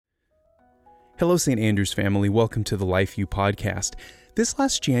Hello, St. Andrew's family. Welcome to the Life U podcast. This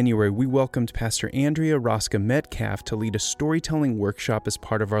last January, we welcomed Pastor Andrea Rosca Metcalf to lead a storytelling workshop as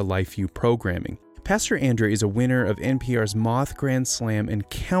part of our Life U programming. Pastor Andrea is a winner of NPR's Moth Grand Slam and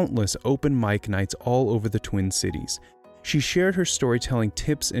countless open mic nights all over the Twin Cities. She shared her storytelling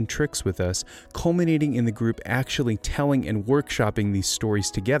tips and tricks with us, culminating in the group actually telling and workshopping these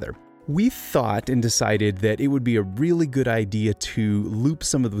stories together. We thought and decided that it would be a really good idea to loop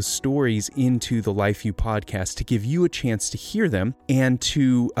some of those stories into the Life U podcast to give you a chance to hear them and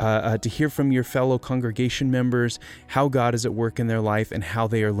to hear from your fellow congregation members how God is at work in their life and how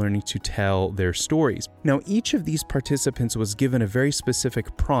they are learning to tell their stories. Now, each of these participants was given a very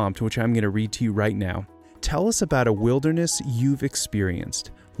specific prompt, which I'm going to read to you right now. Tell us about a wilderness you've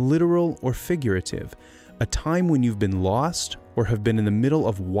experienced, literal or figurative, a time when you've been lost or have been in the middle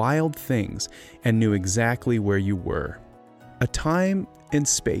of wild things and knew exactly where you were. A time and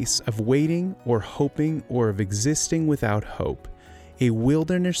space of waiting or hoping or of existing without hope. A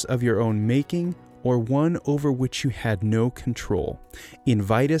wilderness of your own making or one over which you had no control.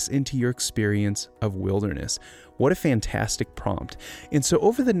 Invite us into your experience of wilderness. What a fantastic prompt. And so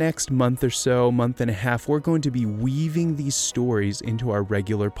over the next month or so, month and a half, we're going to be weaving these stories into our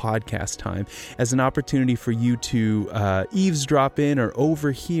regular podcast time as an opportunity for you to eavesdrop in or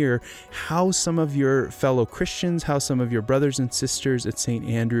overhear how some of your fellow Christians, how some of your brothers and sisters at St.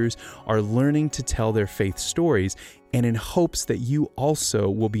 Andrew's are learning to tell their faith stories, and in hopes that you also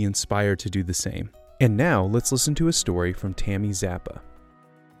will be inspired to do the same. And now let's listen to a story from Tammy Zappa.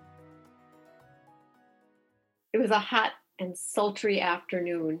 It was a hot and sultry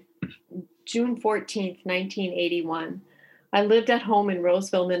afternoon, June 14th, 1981. I lived at home in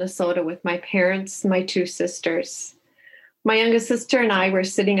Roseville, Minnesota with my parents, my two sisters. My youngest sister and I were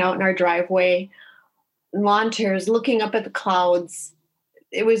sitting out in our driveway, lawn chairs, looking up at the clouds.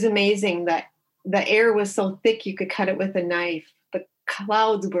 It was amazing that the air was so thick you could cut it with a knife. The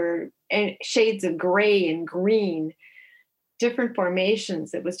clouds were shades of gray and green, different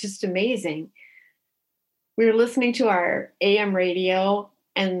formations. It was just amazing. We were listening to our AM radio,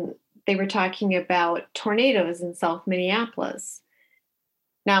 and they were talking about tornadoes in South Minneapolis.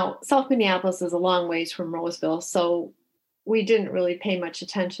 Now, South Minneapolis is a long ways from Roseville, so we didn't really pay much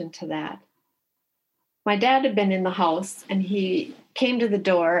attention to that. My dad had been in the house, and he came to the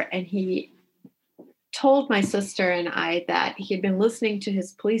door, and he told my sister and I that he had been listening to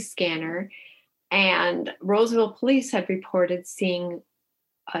his police scanner, and Roseville police had reported seeing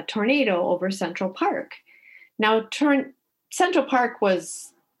a tornado over Central Park. Now, Central Park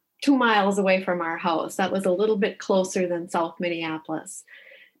was 2 miles away from our house. That was a little bit closer than South Minneapolis.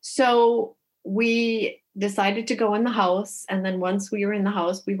 So we decided to go in the house, and then once we were in the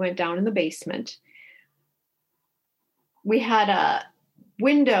house, we went down in the basement. We had a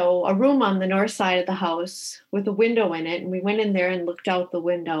room on the north side of the house with a window in it, and we went in there and looked out the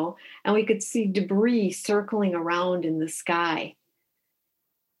window, and we could see debris circling around in the sky.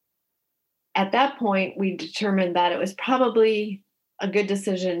 At that point, we determined that it was probably a good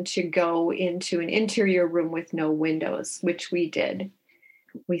decision to go into an interior room with no windows, which we did.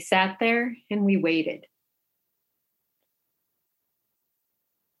 We sat there and we waited.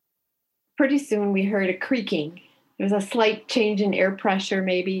 Pretty soon we heard a creaking. There was a slight change in air pressure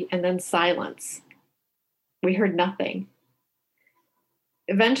maybe, and then silence. We heard nothing.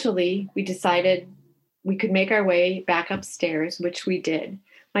 Eventually, we decided we could make our way back upstairs, which we did.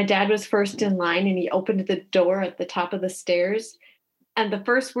 My dad was first in line, and he opened the door at the top of the stairs, and the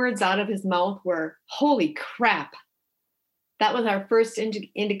first words out of his mouth were, "Holy crap." That was our first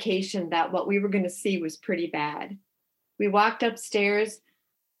indication that what we were going to see was pretty bad. We walked upstairs,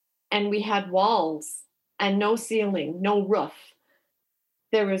 and we had walls and no ceiling, no roof.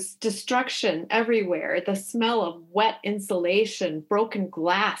 There was destruction everywhere. The smell of wet insulation, broken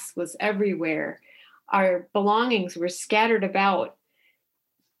glass was everywhere. Our belongings were scattered about.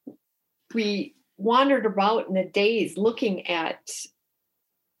 We wandered about in a daze looking at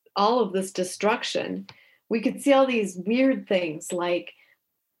all of this destruction. We could see all these weird things, like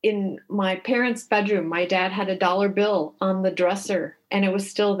in my parents' bedroom, my dad had a dollar bill on the dresser, and it was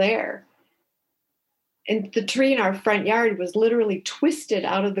still there. And the tree in our front yard was literally twisted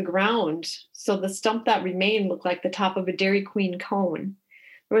out of the ground, so the stump that remained looked like the top of a Dairy Queen cone.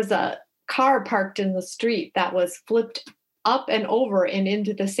 There was a car parked in the street that was flipped up and over and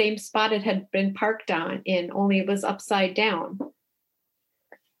into the same spot it had been parked in, only it was upside down.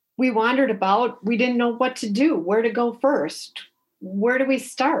 We wandered about. We didn't know what to do, where to go first. Where do we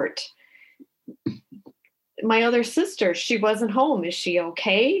start? My other sister, she wasn't home. Is she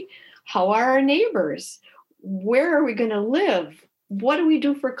okay? How are our neighbors? Where are we going to live? What do we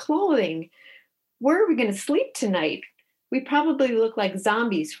do for clothing? Where are we going to sleep tonight? We probably look like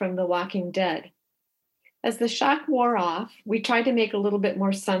zombies from The Walking Dead. As the shock wore off, we tried to make a little bit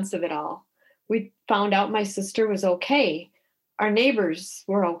more sense of it all. We found out my sister was okay. Our neighbors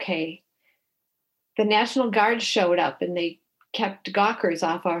were okay. The National Guard showed up and they kept gawkers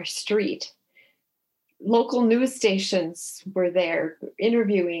off our street. Local news stations were there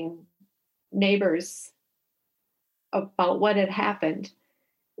interviewing neighbors about what had happened.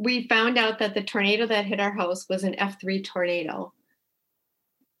 We found out that the tornado that hit our house was an F3 tornado.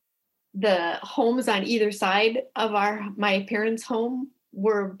 The homes on either side of my parents' home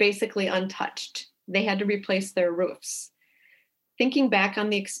were basically untouched. They had to replace their roofs. Thinking back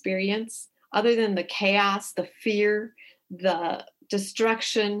on the experience, other than the chaos, the fear, the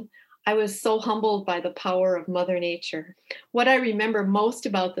destruction, I was so humbled by the power of Mother Nature. What I remember most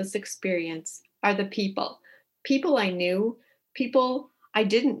about this experience are the people. People I knew, people I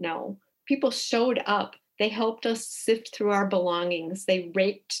didn't know. People showed up. They helped us sift through our belongings. They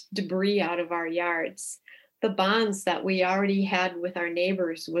raked debris out of our yards. The bonds that we already had with our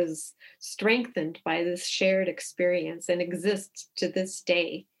neighbors was strengthened by this shared experience and exists to this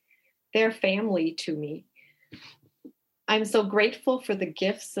day. They're family to me. I'm so grateful for the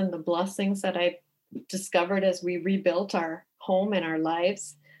gifts and the blessings that I discovered as we rebuilt our home and our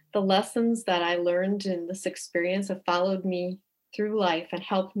lives. The lessons that I learned in this experience have followed me through life and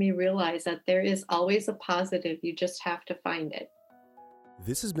helped me realize that there is always a positive. You just have to find it.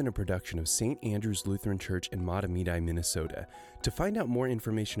 This has been a production of St. Andrew's Lutheran Church in Matamidi, Minnesota. To find out more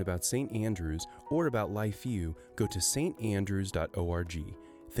information about St. Andrew's or about LifeView, go to standrews.org.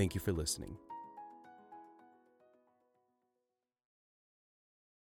 Thank you for listening.